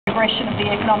progression of the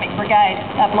economic blockade.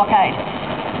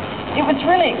 It was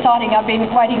really exciting. I've been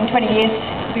waiting 20 years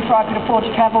before I could afford to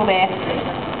travel there.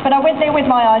 But I went there with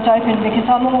my eyes open because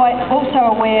I'm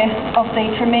also aware of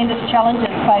the tremendous challenges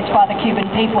faced by the Cuban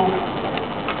people.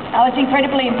 I was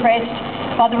incredibly impressed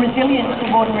by the resilience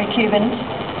of ordinary Cubans,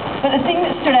 but the thing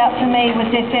that stood out for me was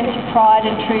their sense of pride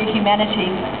and true humanity.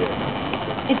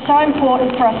 It's so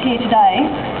important for us here today,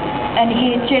 and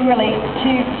here generally,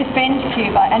 to defend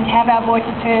Cuba and have our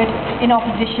voices heard in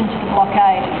opposition to the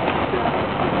blockade.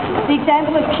 The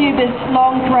example of Cuba's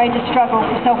long, courageous struggle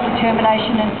for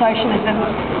self-determination and socialism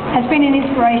has been an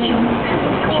inspiration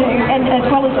to, and as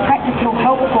well as practical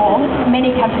help for,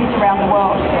 many countries around the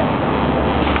world.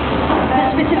 But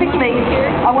specifically,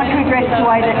 I want to address the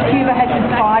way that Cuba has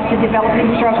inspired the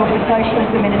developing struggle for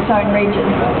socialism in its own region.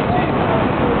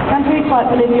 Countries like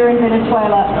Bolivia and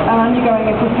Venezuela are undergoing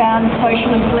a profound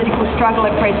social and political struggle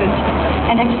at present,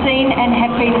 and have seen and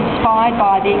have been inspired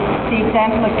by the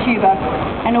example of Cuba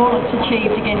and all it's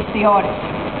achieved against the odds.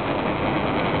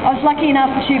 I was lucky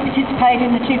enough to participate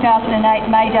in the 2008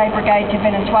 May Day Brigade to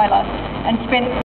Venezuela and spent